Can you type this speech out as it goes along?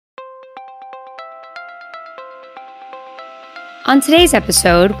On today's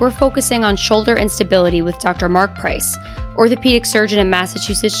episode, we're focusing on shoulder instability with Dr. Mark Price, orthopedic surgeon at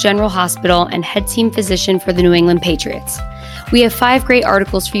Massachusetts General Hospital and head team physician for the New England Patriots. We have 5 great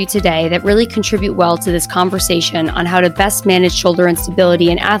articles for you today that really contribute well to this conversation on how to best manage shoulder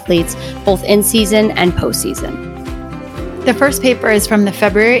instability in athletes, both in season and postseason. The first paper is from the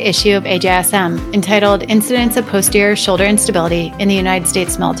February issue of AJSM, entitled Incidence of Posterior Shoulder Instability in the United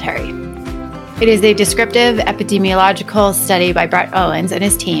States Military. It is a descriptive epidemiological study by Brett Owen and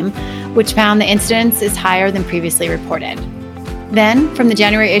his team, which found the incidence is higher than previously reported. Then, from the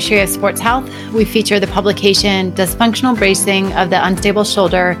January issue of Sports Health, we feature the publication, Does Functional Bracing of the Unstable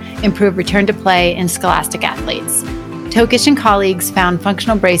Shoulder Improve Return to Play in Scholastic Athletes? Tokish and colleagues found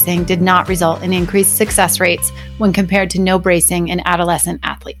functional bracing did not result in increased success rates when compared to no bracing in adolescent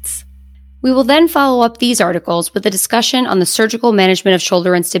athletes. We will then follow up these articles with a discussion on the surgical management of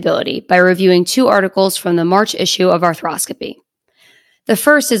shoulder instability by reviewing 2 articles from the March issue of Arthroscopy. The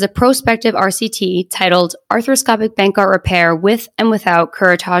first is a prospective RCT titled Arthroscopic Bankart Repair with and Without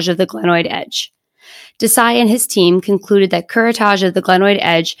Curettage of the Glenoid Edge. Desai and his team concluded that curettage of the glenoid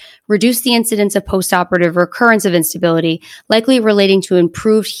edge reduced the incidence of postoperative recurrence of instability, likely relating to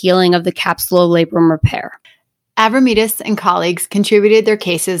improved healing of the capsular labrum repair. Avramidis and colleagues contributed their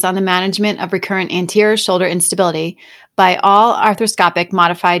cases on the management of recurrent anterior shoulder instability by all arthroscopic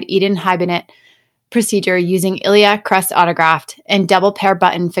modified Eden-Hibonate procedure using iliac crest autograft and double pair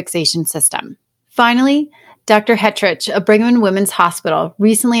button fixation system. Finally, Dr. Hetrich of Brigham and Women's Hospital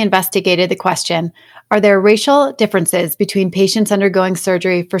recently investigated the question, are there racial differences between patients undergoing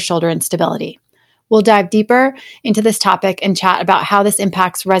surgery for shoulder instability? We'll dive deeper into this topic and chat about how this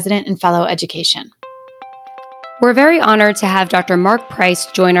impacts resident and fellow education. We're very honored to have Dr. Mark Price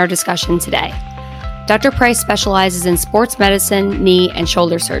join our discussion today. Dr. Price specializes in sports medicine, knee, and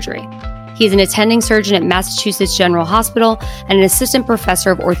shoulder surgery. He's an attending surgeon at Massachusetts General Hospital and an assistant professor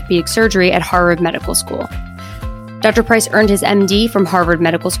of orthopedic surgery at Harvard Medical School. Dr. Price earned his MD from Harvard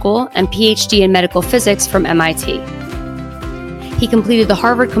Medical School and PhD in medical physics from MIT. He completed the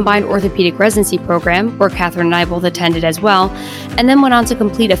Harvard Combined Orthopaedic Residency program, where Catherine and I both attended as well, and then went on to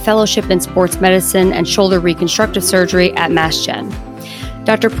complete a fellowship in sports medicine and shoulder reconstructive surgery at Mass Gen.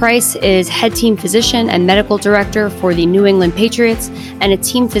 Dr. Price is head team physician and medical director for the New England Patriots and a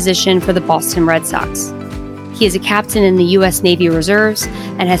team physician for the Boston Red Sox. He is a captain in the U.S. Navy Reserves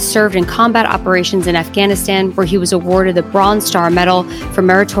and has served in combat operations in Afghanistan, where he was awarded the Bronze Star Medal for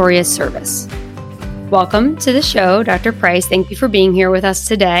meritorious service. Welcome to the show, Dr. Price. Thank you for being here with us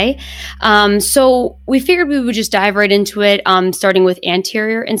today. So we figured we would just dive right into it, starting with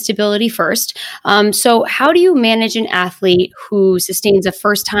anterior instability first. So how do you manage an athlete who sustains a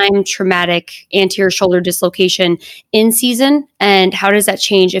first-time traumatic anterior shoulder dislocation in season, and how does that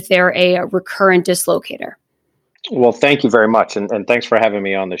change if they're a recurrent dislocator? Well, thank you very much. And thanks for having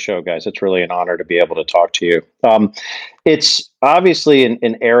me on the show, guys. It's really an honor to be able to talk to you. It's obviously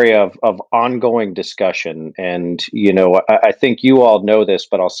an area of ongoing discussion. And, I think you all know this,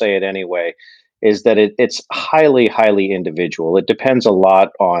 but I'll say it anyway, is that it's highly, highly individual. It depends a lot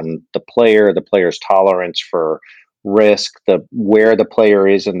on the player's tolerance for risk, where the player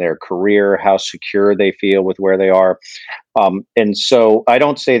is in their career, how secure they feel with where they are. And so I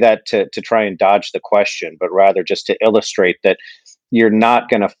don't say that to try and dodge the question, but rather just to illustrate that you're not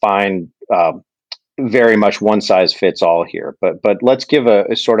going to find very much one size fits all here. But let's give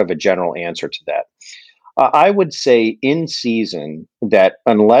a sort of a general answer to that. I would say in season that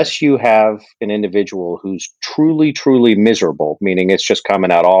unless you have an individual who's truly, truly miserable, meaning it's just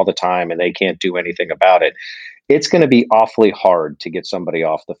coming out all the time and they can't do anything about it, it's going to be awfully hard to get somebody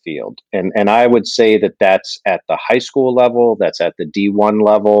off the field. And I would say that that's at the high school level, that's at the D1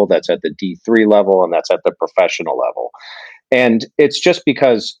 level, that's at the D3 level, and that's at the professional level. And it's just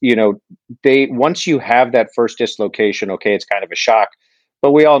because, once you have that first dislocation, okay, it's kind of a shock.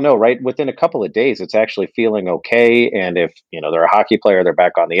 But we all know, right, within a couple of days, it's actually feeling okay. And if, they're a hockey player, they're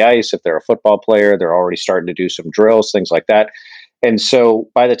back on the ice. If they're a football player, they're already starting to do some drills, things like that. And so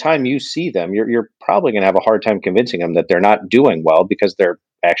by the time you see them, you're probably going to have a hard time convincing them that they're not doing well, because they're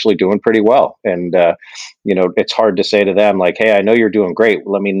actually doing pretty well. And, it's hard to say to them like, hey, I know you're doing great.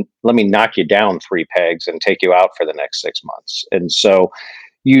 Let me knock you down 3 pegs and take you out for the next 6 months. And so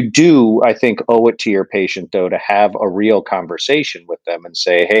you do, I think, owe it to your patient, though, to have a real conversation with them and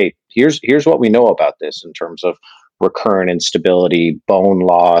say, hey, here's what we know about this in terms of recurrent instability, bone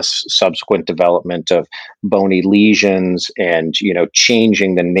loss, subsequent development of bony lesions, and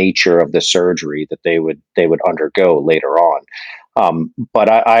changing the nature of the surgery that they would undergo later on. But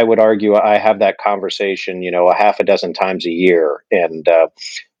I would argue I have that conversation, a half a dozen times a year, and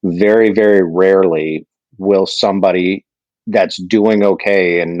very, very rarely will somebody that's doing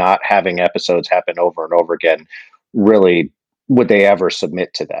okay and not having episodes happen over and over again, really, would they ever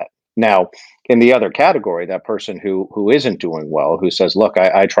submit to that? Now, in the other category, that person who isn't doing well, who says, "Look,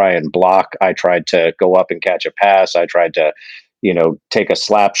 I try and block. I tried to go up and catch a pass. I tried to, take a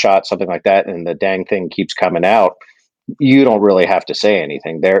slap shot, something like that, and the dang thing keeps coming out." You don't really have to say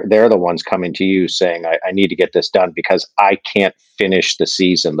anything. They're the ones coming to you saying, I need to get this done because I can't finish the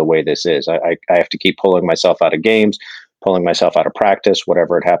season the way this is. I have to keep pulling myself out of games, pulling myself out of practice,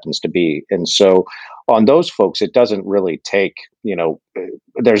 whatever it happens to be. And so on those folks, it doesn't really take,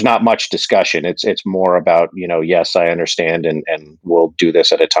 there's not much discussion. It's more about, yes, I understand, and we'll do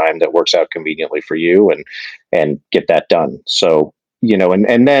this at a time that works out conveniently for you, and get that done. So,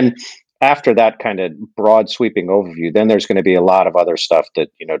 and then after that kind of broad sweeping overview, then there's going to be a lot of other stuff that,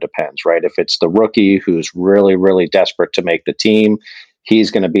 depends, right? If it's the rookie who's really, really desperate to make the team,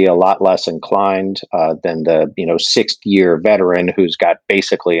 he's going to be a lot less inclined than the, sixth year veteran who's got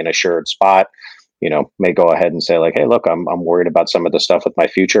basically an assured spot. May go ahead and say like, "Hey, look, I'm worried about some of the stuff with my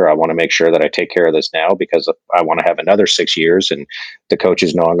future. I want to make sure that I take care of this now because I want to have another 6 years, and the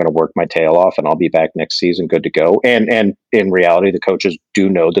coaches know I'm going to work my tail off, and I'll be back next season, good to go." And in reality, the coaches do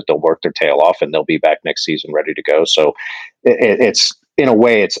know that they'll work their tail off, and they'll be back next season ready to go. So it's in a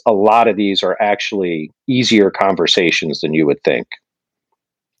way, it's a lot of these are actually easier conversations than you would think.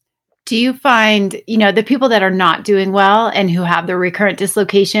 Do you find, the people that are not doing well and who have the recurrent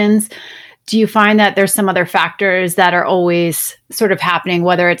dislocations, do you find that there's some other factors that are always sort of happening,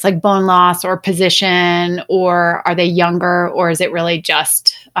 whether it's like bone loss or position, or are they younger, or is it really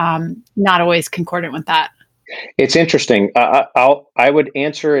just not always concordant with that? It's interesting. I would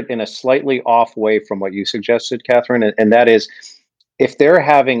answer it in a slightly off way from what you suggested, Catherine, and that is, if they're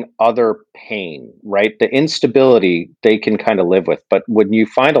having other pain, right? The instability they can kind of live with, but when you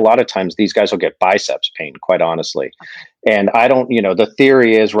find a lot of times these guys will get biceps pain, quite honestly. And I don't, the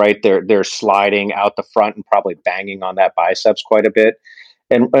theory is, right, they're sliding out the front and probably banging on that biceps quite a bit.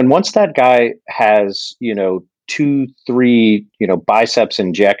 And once that guy has, 2, 3, biceps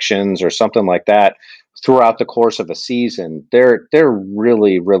injections or something like that throughout the course of a season, they're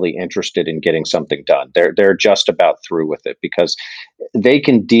really, really interested in getting something done. They're just about through with it because they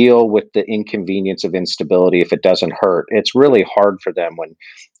can deal with the inconvenience of instability if it doesn't hurt. It's really hard for them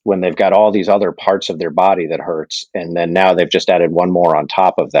when they've got all these other parts of their body that hurts, and then now they've just added one more on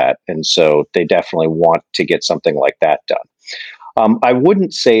top of that. And so they definitely want to get something like that done. I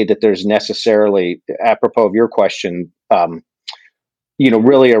wouldn't say that there's necessarily, apropos of your question,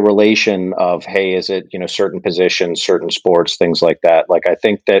 really a relation of, hey, is it, certain positions, certain sports, things like that. Like, I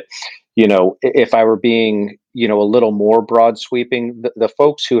think that, if I were being, a little more broad sweeping, the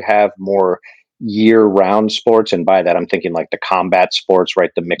folks who have more year round sports, and by that, I'm thinking like the combat sports,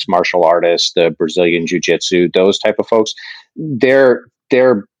 right? The mixed martial artists, the Brazilian jiu-jitsu, those type of folks, they're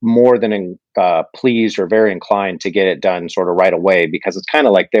more than pleased or very inclined to get it done sort of right away, because it's kind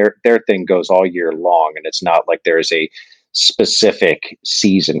of like their thing goes all year long, and it's not like there's a specific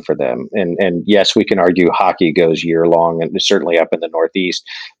season for them. And yes, we can argue hockey goes year long, and certainly up in the Northeast,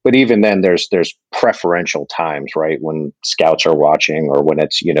 but even then there's preferential times, right, when scouts are watching, or when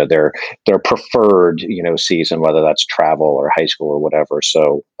it's, their preferred, season, whether that's travel or high school or whatever.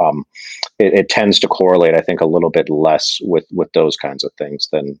 So it tends to correlate, I think, a little bit less with those kinds of things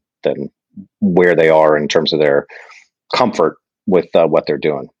than where they are in terms of their comfort with what they're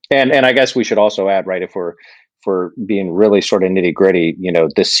doing. And I guess we should also add, right, if we're being really sort of nitty gritty,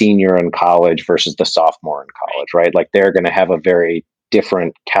 the senior in college versus the sophomore in college, right? Like, they're going to have a very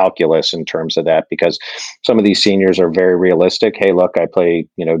different calculus in terms of that, because some of these seniors are very realistic. Hey, look, I play,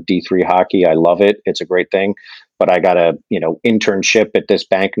 D3 hockey. I love it. It's a great thing, but I got a, internship at this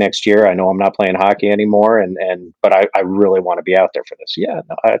bank next year. I know I'm not playing hockey anymore. But I really want to be out there for this. Yeah,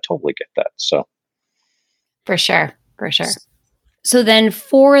 no, I totally get that. So. For sure. So then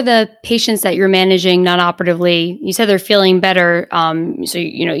for the patients that you're managing non-operatively, you said they're feeling better. So,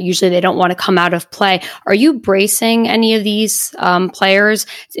 usually they don't want to come out of play. Are you bracing any of these players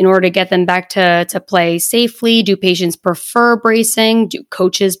in order to get them back to play safely? Do patients prefer bracing? Do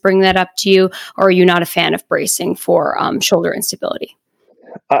coaches bring that up to you? Or are you not a fan of bracing for shoulder instability?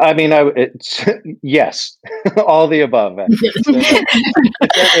 I mean, it's yes, all the above.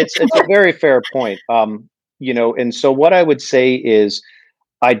 It's a very fair point. And so what I would say is,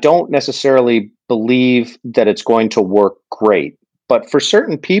 I don't necessarily believe that it's going to work great, but for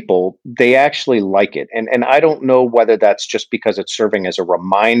certain people, they actually like it. And I don't know whether that's just because it's serving as a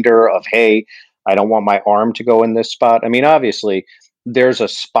reminder of, hey, I don't want my arm to go in this spot. I mean, obviously, there's a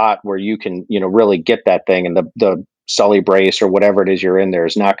spot where you can, really get that thing, and the Sully brace or whatever it is you're in there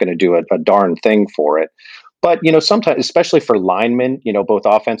is not going to do a darn thing for it. But, sometimes, especially for linemen, both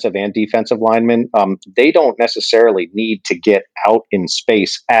offensive and defensive linemen, they don't necessarily need to get out in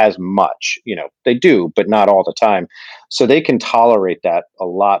space as much. They do, but not all the time. So they can tolerate that a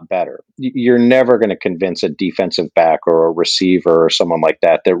lot better. You're never going to convince a defensive back or a receiver or someone like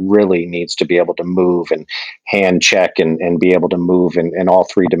that really needs to be able to move and hand check and be able to move in all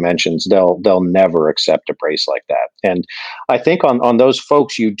three dimensions. They'll never accept a brace like that. And I think on those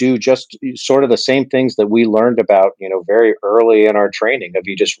folks, you do just sort of the same things that we learned about, very early in our training of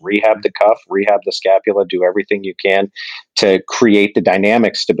you just rehab the cuff, rehab the scapula, do everything you can to create the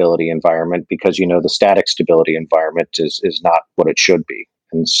dynamic stability environment, because, the static stability environment is not what it should be.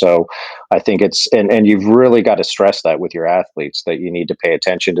 And so I think and you've really got to stress that with your athletes, that you need to pay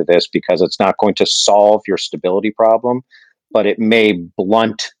attention to this, because it's not going to solve your stability problem, but it may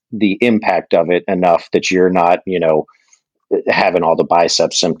blunt the impact of it enough that you're not, having all the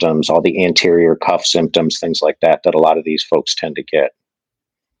bicep symptoms, all the anterior cuff symptoms, things like that a lot of these folks tend to get.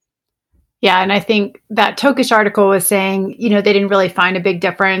 Yeah. And I think that Tokish article was saying, they didn't really find a big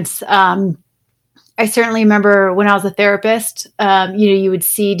difference. I certainly remember when I was a therapist, you would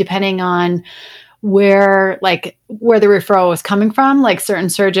see, depending on where the referral was coming from, like certain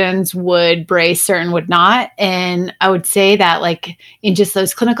surgeons would brace, certain would not. And I would say that, like, in just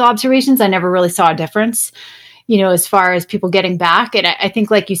those clinical observations, I never really saw a difference, as far as people getting back. And I think,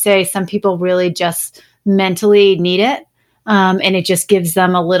 like you say, some people really just mentally need it. And it just gives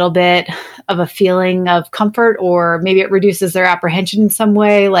them a little bit of a feeling of comfort, or maybe it reduces their apprehension in some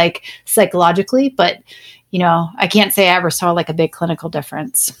way, like psychologically. But, I can't say I ever saw like a big clinical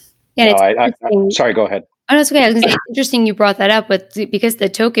difference. Yeah, sorry, go ahead. Oh, that's okay. I was going to say, it's interesting you brought that up, because the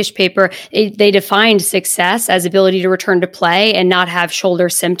Tokish paper, they defined success as ability to return to play and not have shoulder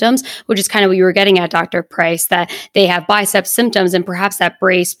symptoms, which is kind of what you were getting at, Dr. Price, that they have bicep symptoms, and perhaps that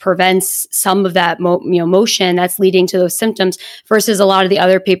brace prevents some of that motion that's leading to those symptoms, versus a lot of the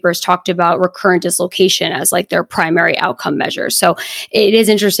other papers talked about recurrent dislocation as like their primary outcome measure. So it is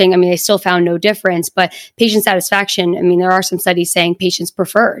interesting. I mean, they still found no difference, but patient satisfaction, I mean, there are some studies saying patients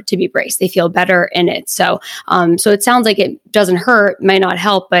prefer to be braced. They feel better in it. So it sounds like it doesn't hurt, might not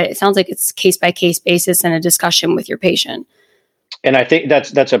help, but it sounds like it's case by case basis and a discussion with your patient. And I think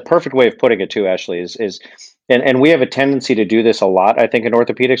that's a perfect way of putting it too, Ashley, and we have a tendency to do this a lot, I think, in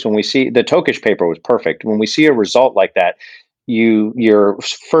orthopedics. When we see the Tokish paper was perfect. When we see a result like that, your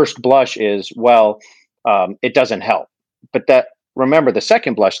first blush is, well, it doesn't help. But remember, the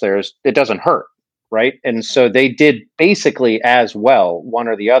second blush there is, it doesn't hurt. Right. And so they did basically as well, one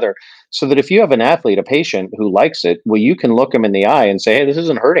or the other, so that if you have an athlete, a patient who likes it, well, you can look them in the eye and say, hey, this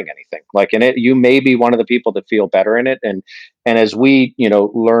isn't hurting anything. Like, in it, you may be one of the people that feel better in it. And as we,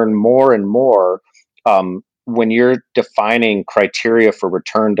 learn more and more, when you're defining criteria for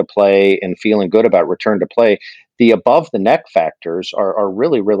return to play and feeling good about return to play, the above the neck factors are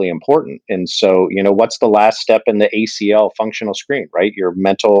really, really important. And so, what's the last step in the ACL functional screen, right? Your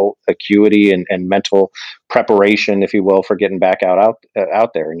mental acuity and mental preparation, if you will, for getting back out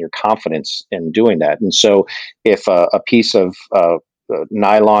there, and your confidence in doing that. And so if a piece of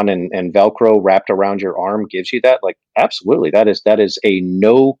nylon and Velcro wrapped around your arm gives you that, like, absolutely, that is a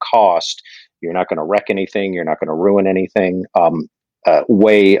no cost. You're not going to wreck anything. You're not going to ruin anything.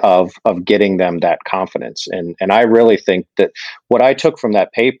 Way of getting them that confidence. And I really think that what I took from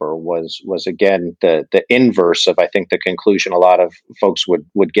that paper was again the inverse of, I think, the conclusion a lot of folks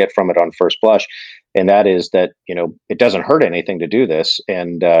would get from it on first blush. And that is that, it doesn't hurt anything to do this,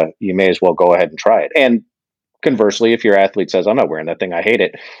 and you may as well go ahead and try it. And conversely, if your athlete says, I'm not wearing that thing, I hate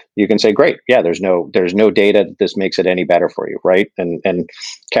it, you can say, great. Yeah, there's no data that this makes it any better for you. Right. And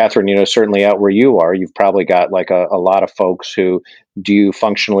Catherine, certainly out where you are, you've probably got like a lot of folks who, do you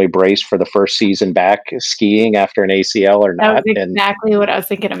functionally brace for the first season back skiing after an ACL or not? That was exactly what I was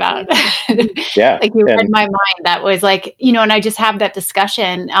thinking about. Yeah. Like, you read my mind. That was like, and I just have that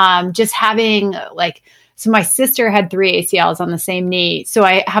discussion, just having like, so my sister had 3 ACLs on the same knee. So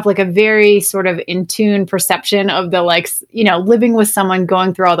I have like a very sort of in tune perception of the, like, living with someone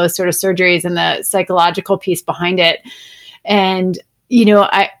going through all those sort of surgeries and the psychological piece behind it. And,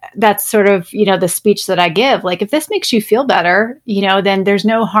 that's sort of, the speech that I give, like, if this makes you feel better, then there's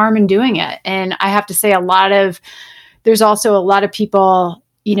no harm in doing it. And I have to say there's also a lot of people,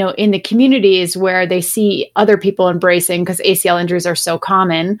 in the communities where they see other people embracing, because ACL injuries are so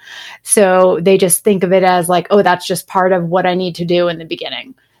common. So they just think of it as like, oh, that's just part of what I need to do in the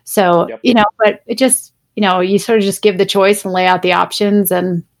beginning. So, yep. But it just, you sort of just give the choice and lay out the options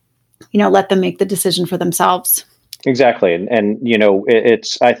and, let them make the decision for themselves. Exactly. And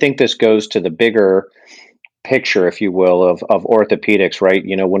I think this goes to the bigger picture, if you will, of orthopedics, right?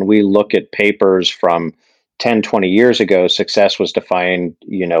 When we look at papers from 10, 20 years ago, success was defined,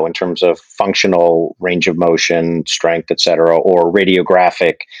 in terms of functional range of motion, strength, et cetera, or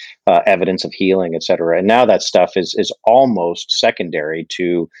radiographic evidence of healing, et cetera. And now that stuff is almost secondary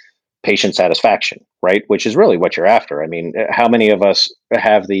to patient satisfaction, right? Which is really what you're after. I mean, how many of us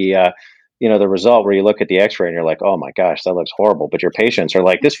have the result where you look at the X-ray and you're like, oh my gosh, that looks horrible, but your patients are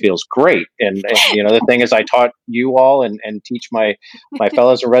like, this feels great. And the thing is, I taught you all and teach my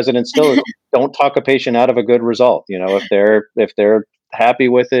fellows and residents still is, don't talk a patient out of a good result. If they're happy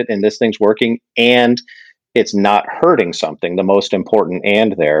with it and this thing's working and it's not hurting something, the most important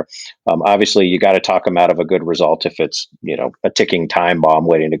and there. Obviously, you got to talk them out of a good result if it's a ticking time bomb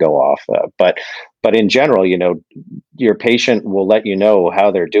waiting to go off. But in general, your patient will let you know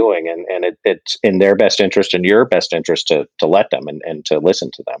how they're doing, and it's in their best interest and your best interest to let them and to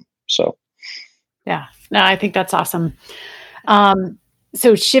listen to them. So, yeah, no, I think that's awesome.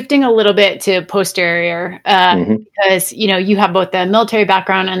 So shifting a little bit to posterior, because, you have both the military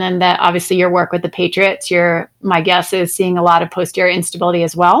background and then that obviously your work with the Patriots, my guess is seeing a lot of posterior instability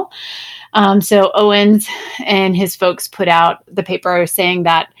as well. So Owens and his folks put out the paper saying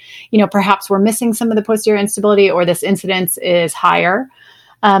that, perhaps we're missing some of the posterior instability or this incidence is higher.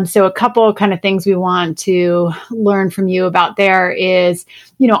 So a couple kind of things we want to learn from you about there is,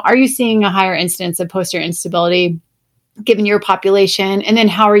 are you seeing a higher incidence of posterior instability given your population? And then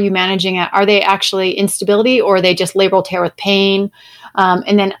how are you managing it? Are they actually instability or are they just labral tear with pain?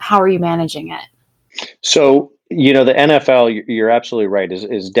 And then how are you managing it? So, the NFL, you're absolutely right,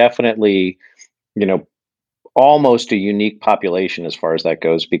 is definitely, almost a unique population as far as that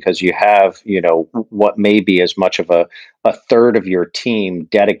goes, because you have, what may be as much of a third of your team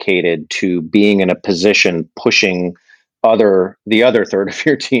dedicated to being in a position pushing the other third of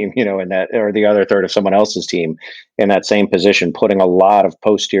your team, in that, or the other third of someone else's team in that same position, putting a lot of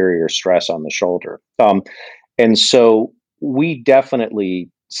posterior stress on the shoulder. And so we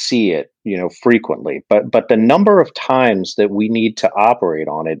definitely see it, frequently, but the number of times that we need to operate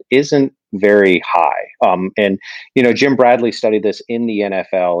on it isn't very high. And Jim Bradley studied this in the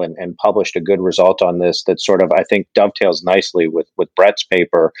NFL and published a good result on this that sort of, I think, dovetails nicely with Brett's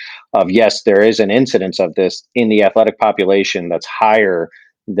paper of, yes, there is an incidence of this in the athletic population that's higher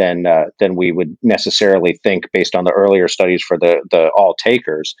than we would necessarily think based on the earlier studies for the all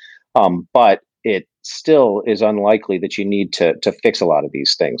takers. But it still is unlikely that you need to fix a lot of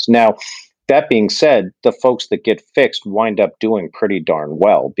these things. Now, that being said, the folks that get fixed wind up doing pretty darn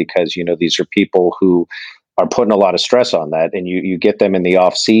well because, these are people who are putting a lot of stress on that, and you get them in the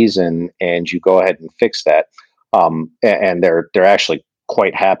off season and you go ahead and fix that. And they're actually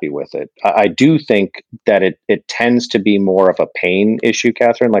quite happy with it. I do think that it tends to be more of a pain issue,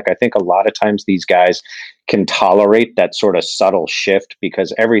 Catherine. Like, I think a lot of times these guys can tolerate that sort of subtle shift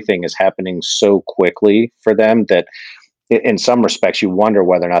because everything is happening so quickly for them that in some respects you wonder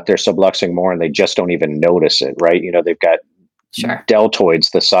whether or not they're subluxing more and they just don't even notice it, right? They've got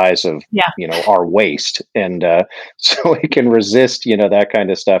deltoids the size of, our waist. And so it can resist, that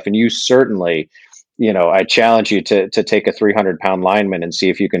kind of stuff. And you certainly, I challenge you to take a 300-pound lineman and see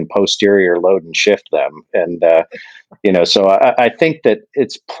if you can posterior load and shift them. And, so I think that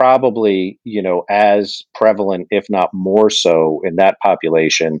it's probably, as prevalent, if not more so in that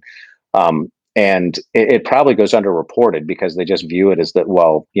population. And it probably goes underreported because they just view it as that,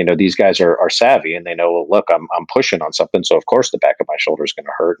 well, these guys are savvy and they know, well, look, I'm pushing on something. So of course the back of my shoulder is going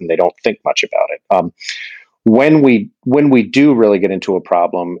to hurt, and they don't think much about it. When we do really get into a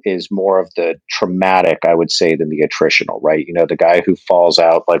problem is more of the traumatic, I would say, than the attritional, right? The guy who falls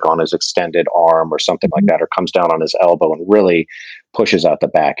out like on his extended arm or something like that, or comes down on his elbow and really pushes out the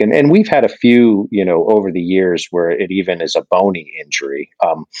back. And we've had a few, over the years where it even is a bony injury.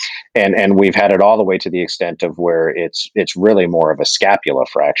 And we've had it all the way to the extent of where it's really more of a scapula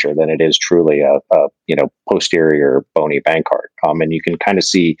fracture than it is truly a posterior bony Bankart. And you can kind of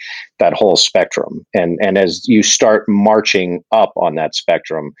see that whole spectrum. And as you start marching up on that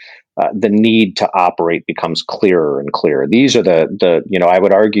spectrum, the need to operate becomes clearer and clearer. These are the I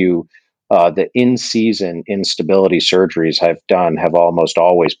would argue, the in-season instability surgeries I've done have almost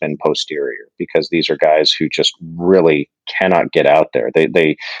always been posterior because these are guys who just really cannot get out there.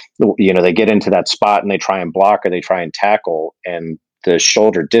 They get into that spot and they try and block or they try and tackle, and the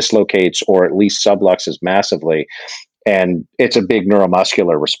shoulder dislocates or at least subluxes massively. And it's a big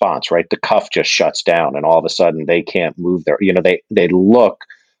neuromuscular response, right? The cuff just shuts down and all of a sudden they can't move their, they look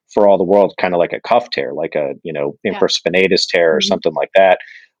for all the world kind of like a cuff tear, like a, infraspinatus tear or something like that.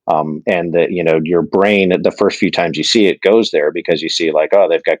 And that, your brain, the first few times you see it, goes there because you see like, oh,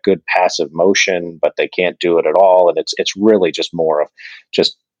 they've got good passive motion, but they can't do it at all. And it's really just more of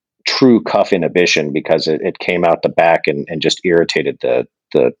just true cuff inhibition because it came out the back and just irritated the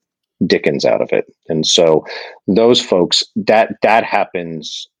dickens out of it. And so those folks, that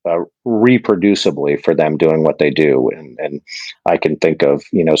happens reproducibly for them doing what they do. And I can think of,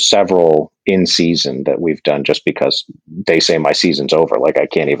 several in season that we've done just because they say my season's over. Like I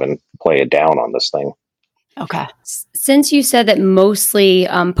can't even play it down on this thing. Okay. Since you said that mostly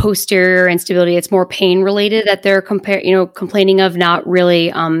posterior instability, it's more pain related that they're complaining of, not really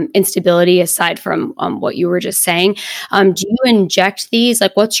instability aside from what you were just saying. Do you inject these?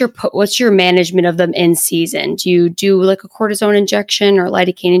 Like, what's your management of them in season? Do you do like a cortisone injection or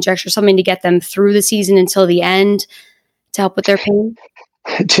lidocaine injection or something to get them through the season until the end to help with their pain?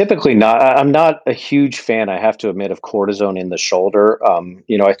 Typically not. I'm not a huge fan, I have to admit, of cortisone in the shoulder.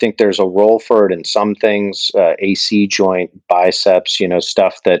 I think there's a role for it in some things, AC joint, biceps,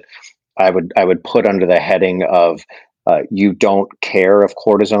 stuff that I would put under the heading of you don't care if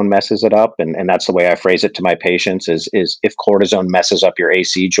cortisone messes it up. And that's the way I phrase it to my patients is if cortisone messes up your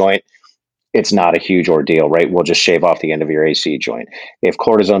AC joint, it's not a huge ordeal, right? We'll just shave off the end of your AC joint. If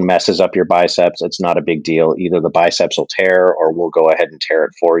cortisone messes up your biceps, it's not a big deal. Either the biceps will tear or we'll go ahead and tear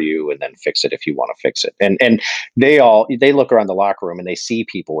it for you and then fix it if you want to fix it. And they look around the locker room and they see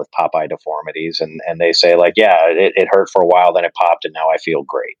people with Popeye deformities and they say like, yeah, it hurt for a while, then it popped and now I feel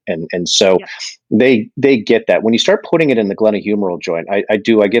great. And so yeah. They get that. When you start putting it in the glenohumeral joint, I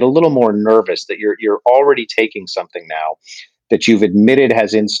get a little more nervous that you're already taking something now that you've admitted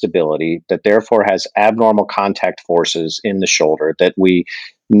has instability, that therefore has abnormal contact forces in the shoulder, that we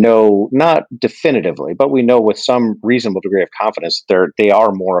know, not definitively, but we know with some reasonable degree of confidence they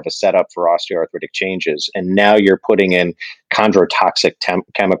are more of a setup for osteoarthritic changes. And now you're putting in chondrotoxic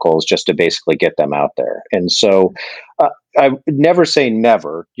chemicals just to basically get them out there. And so I would never say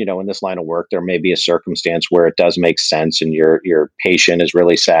never. In this line of work, there may be a circumstance where it does make sense and your patient is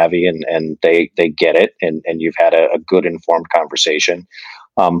really savvy and they get it and you've had a good informed conversation.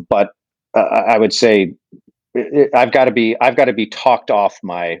 But I would say I've got to be talked off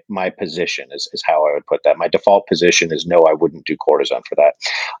my position is how I would put that. My default position is no, I wouldn't do cortisone for that.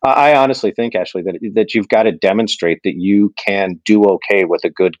 I honestly think, Ashley, that you've got to demonstrate that you can do okay with a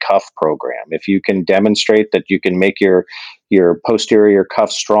good cuff program. If you can demonstrate that you can make your posterior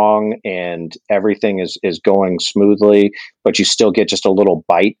cuff strong and everything is going smoothly, but you still get just a little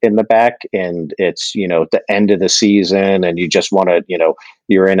bite in the back and it's, the end of the season and you just want to,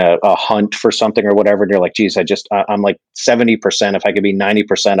 you're in a hunt for something or whatever. And you're like, geez, I'm like 70%. If I could be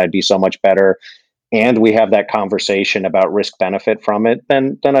 90%, I'd be so much better. And we have that conversation about risk benefit from it,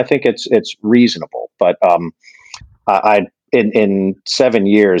 then I think it's reasonable. But in 7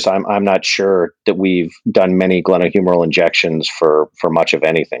 years, I'm not sure that we've done many glenohumeral injections for much of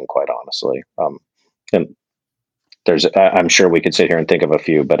anything, quite honestly. And I'm sure we could sit here and think of a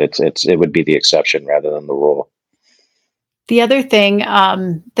few, but it would be the exception rather than the rule. The other thing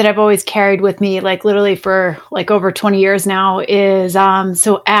that I've always carried with me, like literally for like over 20 years now, is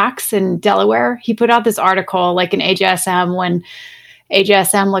so Axe in Delaware, he put out this article like in AJSM when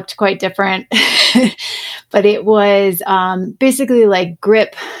AJSM looked quite different, but it was basically like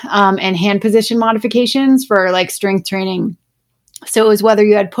grip and hand position modifications for like strength training. So it was whether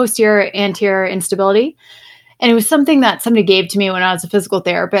you had posterior, anterior instability. And it was something that somebody gave to me when I was a physical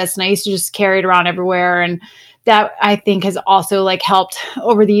therapist, and I used to just carry it around everywhere. And that I think has also like helped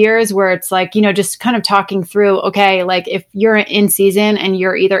over the years where it's like, just kind of talking through, okay, like if you're in season and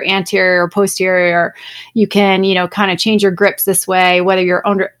you're either anterior or posterior, you can, kind of change your grips this way, whether you're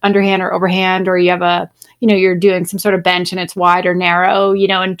underhand or overhand, or you have you're doing some sort of bench and it's wide or narrow,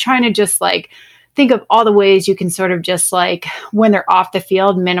 and trying to just like think of all the ways you can sort of just like when they're off the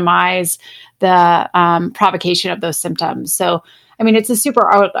field, minimize the provocation of those symptoms. So I mean, it's a super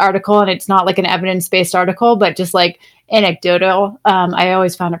article and it's not like an evidence-based article, but just like anecdotal. I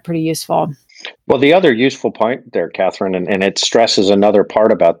always found it pretty useful. Well, the other useful point there, Catherine, and it stresses another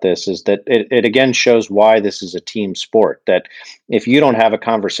part about this is that it again shows why this is a team sport, that if you don't have a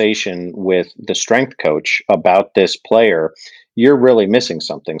conversation with the strength coach about this player, you're really missing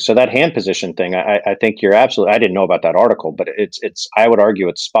something. So that hand position thing, I think you're absolutely, I didn't know about that article, but I would argue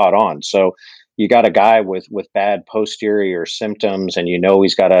it's spot on. So you got a guy with bad posterior symptoms and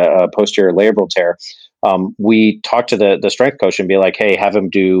he's got a posterior labral tear. we talk to the strength coach and be like, hey, have him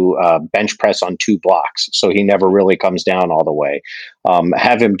do bench press on 2 blocks, so he never really comes down all the way.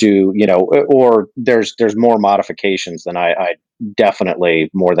 Have him do, or there's more modifications than I definitely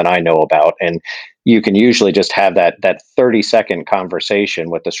more than I know about. And you can usually just have that 30-second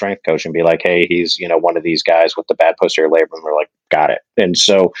conversation with the strength coach and be like, hey, he's, one of these guys with the bad posterior labrum. And we're like, got it. And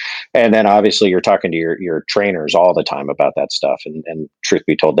then obviously you're talking to your trainers all the time about that stuff. And truth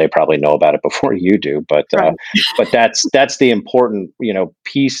be told, they probably know about it before you do. But Right. but that's the important,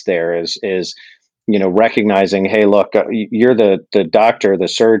 piece there is recognizing, hey, look, you're the doctor, the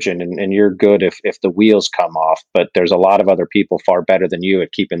surgeon, and you're good if the wheels come off, but there's a lot of other people far better than you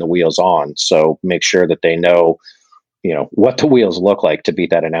at keeping the wheels on. So make sure that they know, what the wheels look like, to beat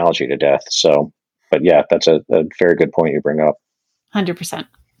that analogy to death. So, but yeah, that's a very good point you bring up. 100%.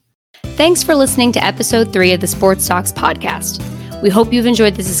 Thanks for listening to episode 3 of the Sports Docs podcast. We hope you've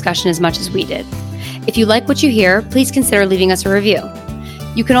enjoyed this discussion as much as we did. If you like what you hear, please consider leaving us a review.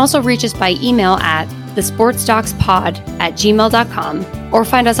 You can also reach us by email at thesportsdocspod@gmail.com or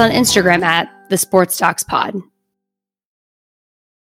find us on Instagram at thesportsdocspod.